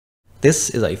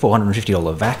This is a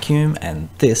 $450 vacuum, and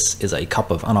this is a cup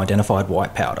of unidentified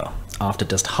white powder. After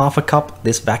just half a cup,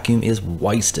 this vacuum is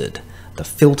wasted. The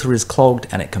filter is clogged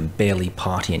and it can barely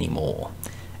party anymore.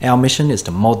 Our mission is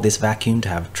to mod this vacuum to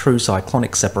have true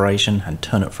cyclonic separation and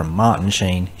turn it from Martin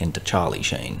Sheen into Charlie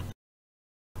Sheen.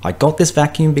 I got this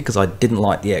vacuum because I didn't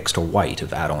like the extra weight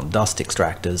of add-on dust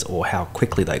extractors or how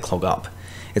quickly they clog up.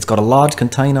 It's got a large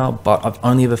container, but I've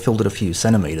only ever filled it a few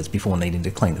centimeters before needing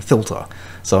to clean the filter,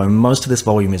 so most of this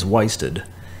volume is wasted.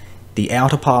 The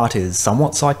outer part is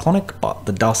somewhat cyclonic, but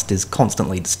the dust is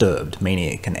constantly disturbed, meaning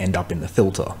it can end up in the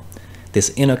filter.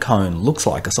 This inner cone looks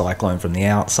like a cyclone from the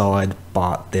outside,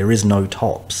 but there is no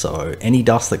top, so any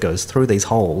dust that goes through these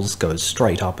holes goes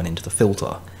straight up and into the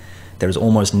filter. There is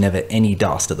almost never any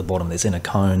dust at the bottom of this inner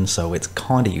cone, so it's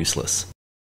kinda useless.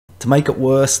 To make it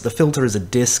worse, the filter is a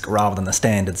disc rather than the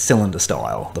standard cylinder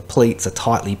style. The pleats are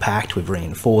tightly packed with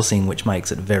reinforcing, which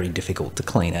makes it very difficult to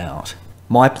clean out.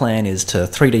 My plan is to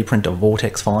 3D print a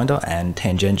vortex finder and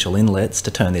tangential inlets to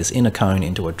turn this inner cone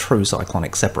into a true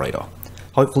cyclonic separator.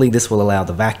 Hopefully this will allow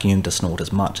the vacuum to snort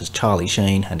as much as Charlie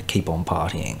Sheen and keep on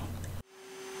partying.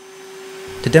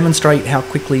 To demonstrate how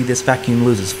quickly this vacuum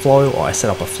loses flow, I set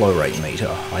up a flow rate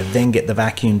meter. I then get the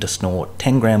vacuum to snort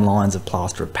 10-gram lines of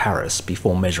plaster of Paris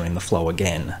before measuring the flow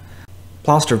again.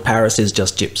 Plaster of Paris is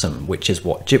just gypsum, which is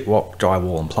what gyprock,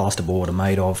 drywall and plasterboard are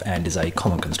made of and is a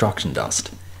common construction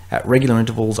dust. At regular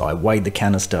intervals I weighed the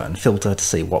canister and filter to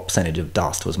see what percentage of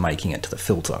dust was making it to the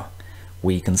filter.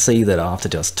 We can see that after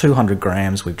just 200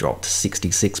 grams we've dropped to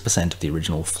 66% of the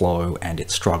original flow and it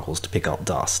struggles to pick up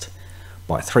dust.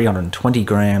 By 320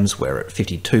 grams we're at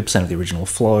 52% of the original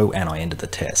flow and I ended the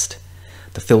test.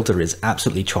 The filter is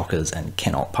absolutely chockers and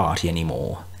cannot party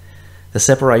anymore. The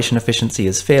separation efficiency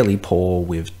is fairly poor,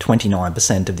 with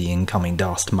 29% of the incoming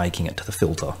dust making it to the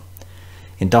filter.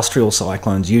 Industrial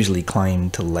cyclones usually claim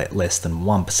to let less than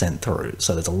 1% through,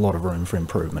 so there's a lot of room for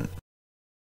improvement.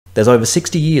 There's over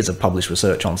 60 years of published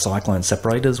research on cyclone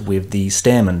separators, with the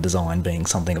Stairman design being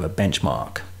something of a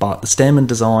benchmark. But the Stairman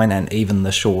design and even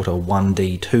the shorter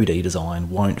 1D, 2D design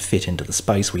won't fit into the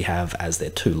space we have as they're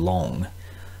too long.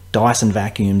 Dyson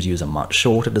vacuums use a much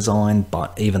shorter design,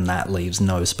 but even that leaves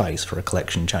no space for a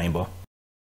collection chamber.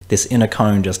 This inner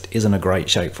cone just isn't a great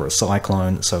shape for a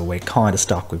cyclone, so we're kinda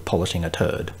stuck with polishing a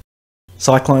turd.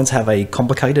 Cyclones have a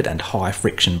complicated and high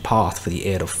friction path for the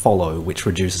air to follow, which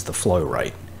reduces the flow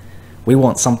rate. We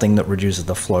want something that reduces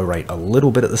the flow rate a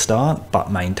little bit at the start, but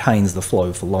maintains the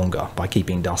flow for longer by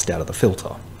keeping dust out of the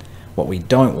filter. What we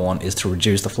don't want is to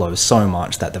reduce the flow so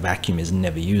much that the vacuum is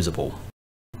never usable.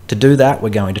 To do that, we're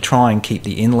going to try and keep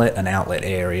the inlet and outlet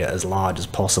area as large as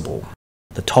possible.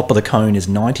 The top of the cone is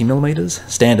 90mm.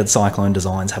 Standard cyclone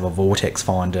designs have a vortex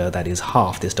finder that is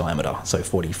half this diameter, so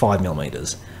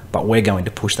 45mm, but we're going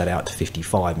to push that out to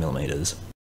 55mm.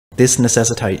 This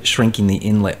necessitates shrinking the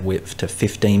inlet width to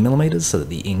 15mm so that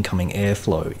the incoming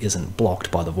airflow isn't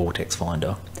blocked by the vortex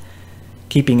finder.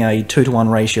 Keeping a 2:1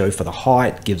 ratio for the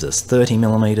height gives us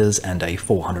 30mm and a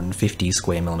 450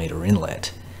 square millimeter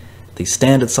inlet. The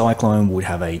standard cyclone would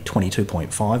have a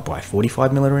 22.5 by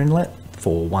 45mm inlet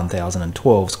for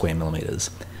 1012 square millimeters.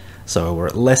 So we're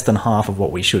at less than half of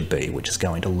what we should be, which is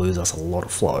going to lose us a lot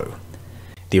of flow.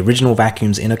 The original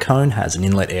vacuum's inner cone has an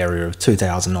inlet area of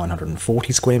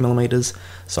 2,940 square millimeters,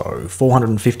 so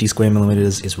 450 square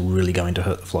millimeters is really going to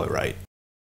hurt the flow rate.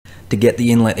 To get the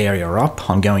inlet area up,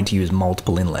 I'm going to use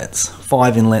multiple inlets.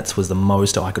 5 inlets was the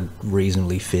most I could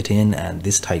reasonably fit in, and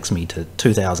this takes me to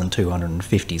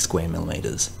 2,250 square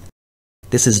millimeters.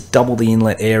 This is double the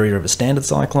inlet area of a standard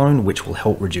cyclone, which will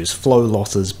help reduce flow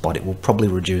losses, but it will probably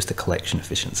reduce the collection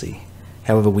efficiency.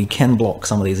 However, we can block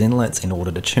some of these inlets in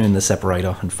order to tune the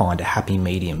separator and find a happy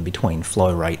medium between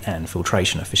flow rate and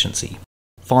filtration efficiency.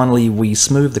 Finally, we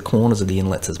smooth the corners of the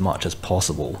inlets as much as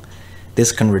possible.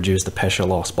 This can reduce the pressure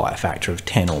loss by a factor of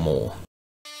 10 or more.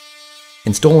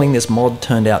 Installing this mod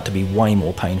turned out to be way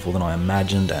more painful than I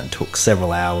imagined and took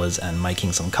several hours and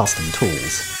making some custom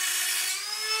tools.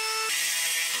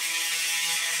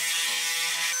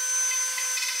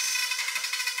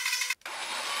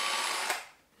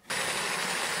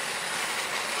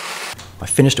 I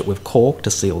finished it with caulk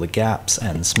to seal the gaps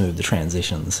and smooth the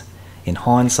transitions. In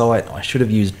hindsight, I should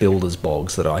have used builder's bog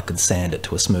so that I could sand it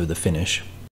to a smoother finish.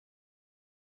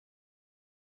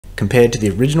 Compared to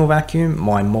the original vacuum,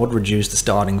 my mod reduced the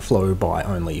starting flow by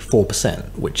only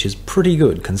 4%, which is pretty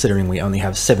good considering we only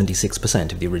have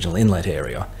 76% of the original inlet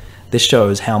area. This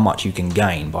shows how much you can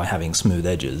gain by having smooth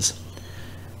edges.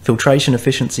 Filtration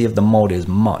efficiency of the mod is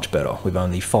much better, with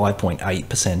only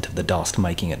 5.8% of the dust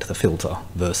making it to the filter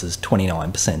versus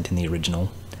 29% in the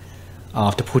original.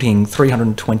 After putting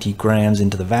 320 grams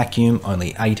into the vacuum,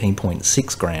 only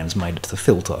 18.6 grams made it to the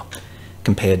filter,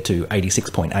 compared to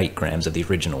 86.8 grams of the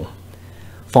original.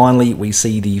 Finally, we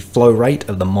see the flow rate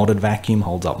of the modded vacuum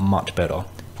holds up much better,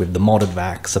 with the modded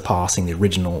vac surpassing the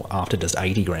original after just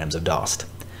 80 grams of dust.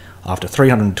 After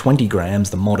 320 grams,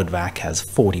 the modded vac has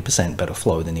 40% better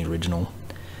flow than the original.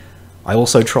 I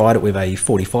also tried it with a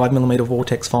 45mm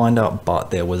vortex finder,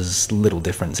 but there was little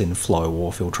difference in flow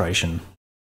or filtration.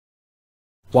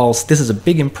 Whilst this is a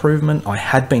big improvement, I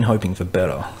had been hoping for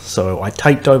better, so I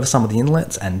taped over some of the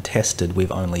inlets and tested with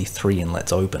only 3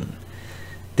 inlets open.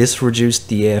 This reduced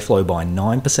the airflow by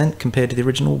 9% compared to the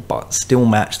original, but still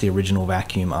matched the original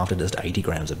vacuum after just 80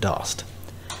 grams of dust.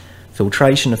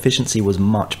 Filtration efficiency was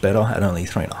much better at only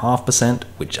 3.5%,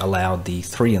 which allowed the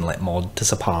 3 inlet mod to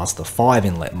surpass the 5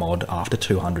 inlet mod after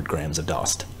 200 grams of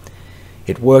dust.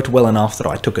 It worked well enough that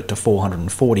I took it to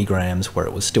 440 grams where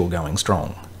it was still going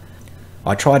strong.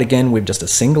 I tried again with just a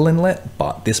single inlet,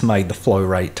 but this made the flow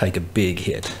rate take a big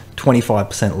hit,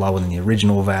 25% lower than the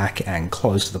original vac and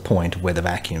close to the point where the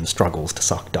vacuum struggles to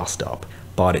suck dust up.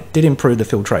 But it did improve the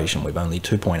filtration with only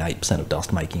 2.8% of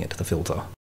dust making it to the filter.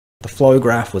 The flow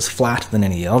graph was flatter than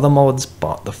any other mods,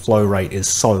 but the flow rate is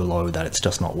so low that it's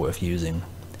just not worth using.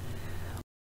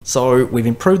 So we've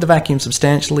improved the vacuum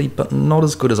substantially, but not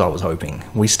as good as I was hoping.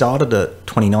 We started at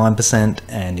 29%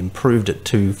 and improved it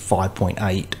to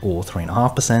 5.8 or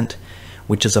 3.5%,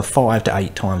 which is a 5 to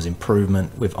 8 times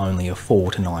improvement with only a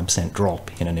 4 to 9% drop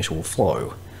in initial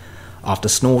flow. After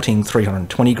snorting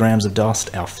 320 grams of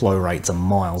dust, our flow rates are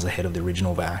miles ahead of the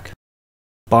original vac.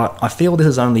 But I feel this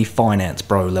is only finance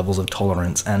bro levels of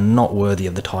tolerance and not worthy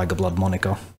of the Tiger Blood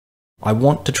moniker. I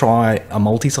want to try a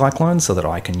multi-Cyclone so that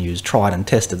I can use tried and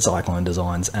tested Cyclone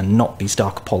designs and not be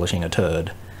stuck polishing a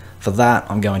turd. For that,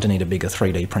 I'm going to need a bigger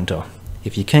 3D printer.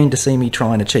 If you're keen to see me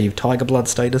try and achieve Tiger Blood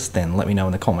status, then let me know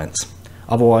in the comments.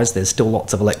 Otherwise, there's still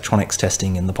lots of electronics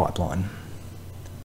testing in the pipeline.